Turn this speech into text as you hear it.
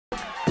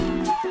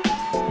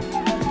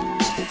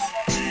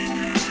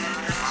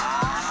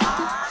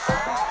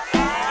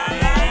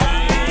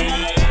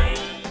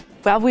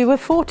Well, we were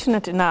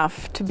fortunate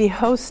enough to be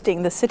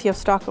hosting, the city of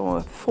Stockholm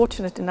were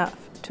fortunate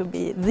enough to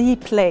be the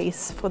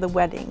place for the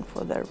wedding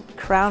for the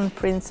Crown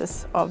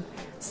Princess of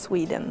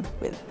Sweden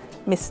with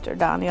Mr.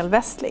 Daniel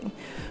Westling,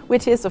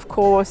 which is of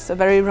course a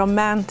very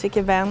romantic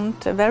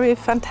event, a very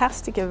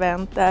fantastic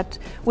event that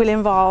will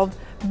involve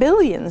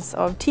billions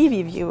of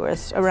TV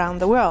viewers around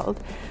the world.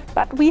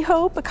 But we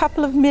hope a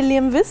couple of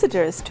million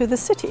visitors to the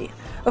city.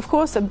 Of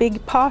course, a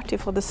big party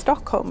for the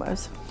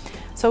Stockholmers.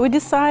 So we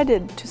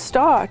decided to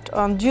start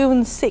on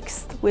June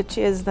 6th, which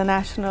is the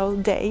National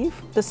Day,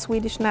 the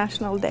Swedish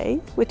National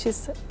Day, which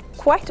is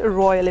quite a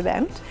royal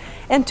event,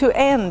 and to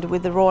end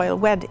with the royal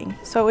wedding.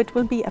 So it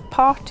will be a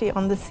party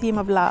on the theme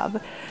of love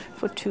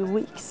for 2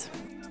 weeks.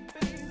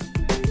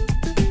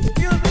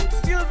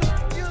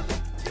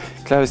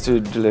 Clavister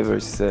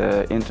delivers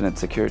internet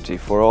security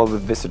for all the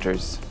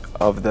visitors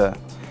of the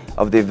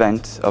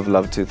event of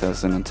Love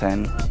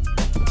 2010.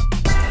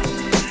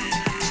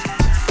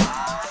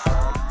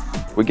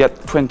 We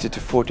get 20 to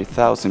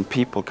 40,000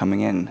 people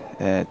coming in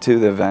to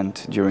the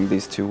event during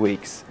these 2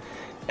 weeks,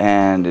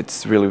 and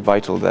it's really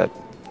vital that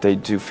they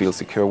do feel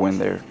secure when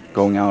they're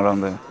going out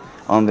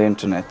on the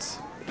internet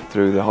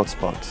through the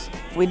hotspots.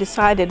 We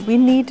decided we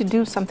need to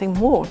do something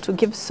more to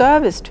give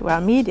service to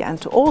our media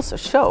and to also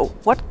show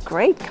what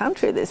great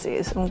country this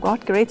is and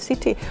what great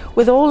city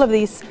with all of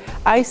these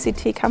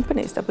ICT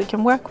companies that we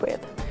can work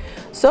with.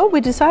 So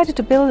we decided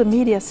to build a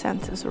media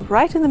center. So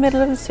right in the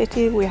middle of the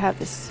city we have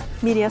this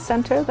media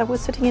center that we're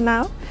sitting in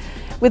now,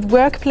 with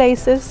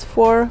workplaces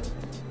for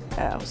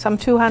some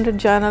 200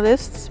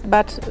 journalists,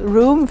 but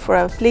room for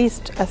at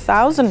least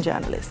 1,000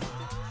 journalists.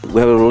 We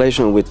have a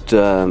relation with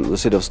the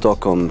city of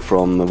Stockholm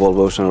from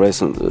Volvo Ocean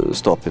Race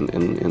stop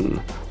in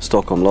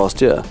Stockholm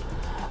last year,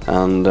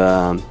 and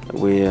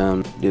we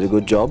did a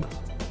good job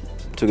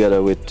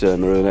together with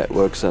Meru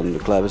Networks and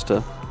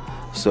Clavister.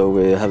 So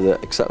we have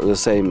exactly the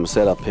same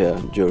setup here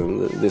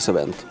during this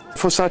event.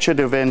 For such an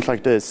event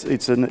like this,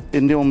 it's an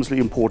enormously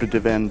important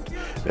event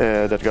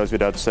that goes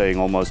without saying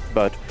almost,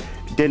 but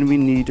then we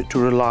need to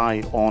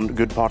rely on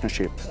good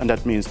partnership, and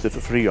that means the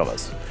three of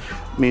us.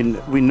 I mean,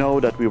 we know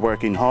that we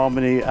work in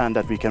harmony and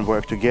that we can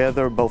work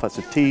together both as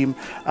a team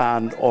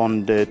and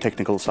on the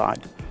technical side.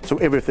 So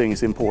everything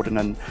is important,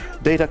 and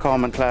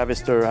Datacom and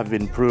Clavister have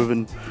been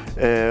proven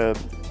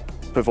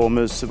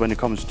performers when it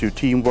comes to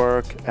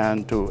teamwork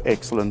and to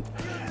excellent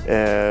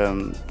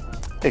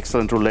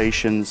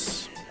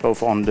relations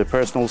both on the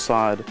personal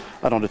side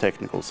and on the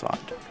technical side.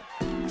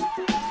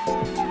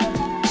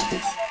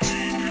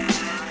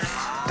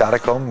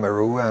 Datacom,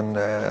 Meru,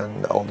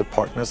 and all the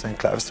partners and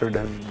Clavister,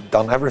 they've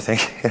done everything.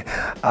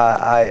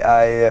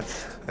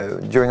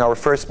 During our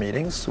first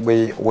meetings,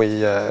 we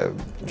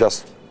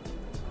just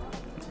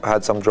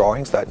had some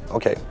drawings that,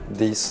 okay,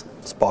 these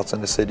spots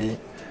in the city,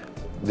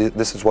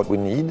 this is what we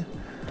need,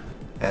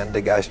 and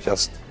the guys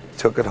just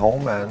took it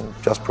home and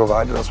just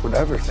provided us with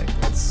everything.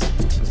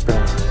 It's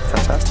been